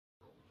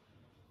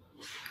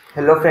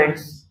Hello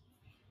friends,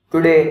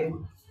 today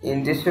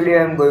in this video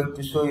I am going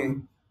to show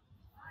you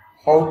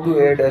how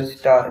to add a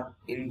star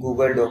in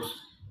Google Docs.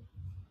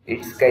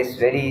 It's guys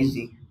very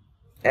easy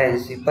and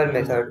simple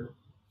method.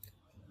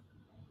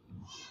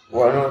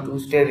 One or two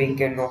steps we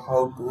can know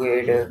how to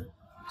add a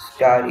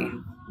star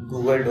in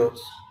Google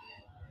Docs.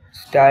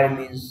 Star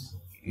means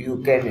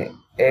you can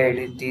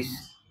add this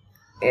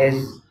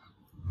as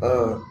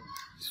a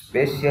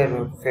special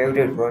or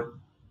favorite one.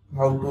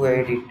 How to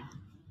add it?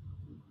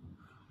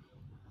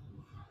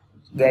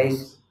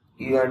 Guys,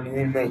 you are new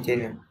in my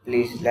channel.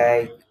 Please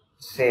like,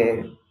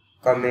 share,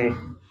 comment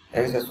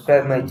and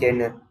subscribe my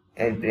channel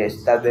and press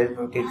the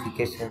bell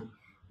notification.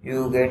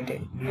 You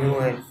get new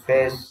and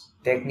fresh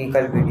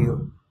technical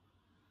video.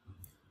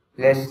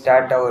 Let's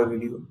start our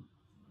video.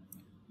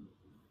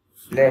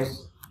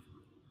 Let's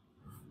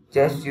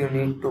just you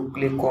need to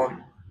click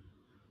on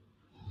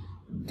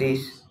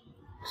this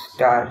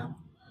star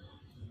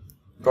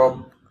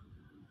top.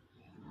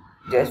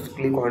 Just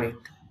click on it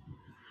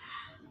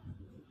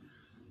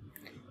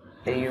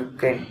and you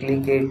can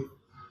click it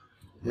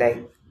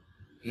like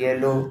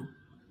yellow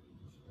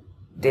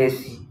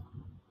desi.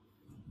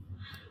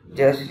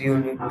 Just you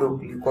need to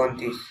click on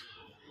this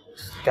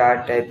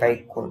star type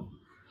icon.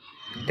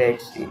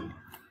 That's it.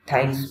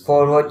 Thanks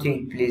for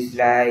watching. Please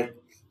like,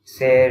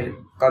 share,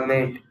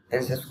 comment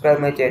and subscribe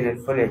my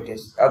channel for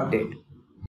latest update.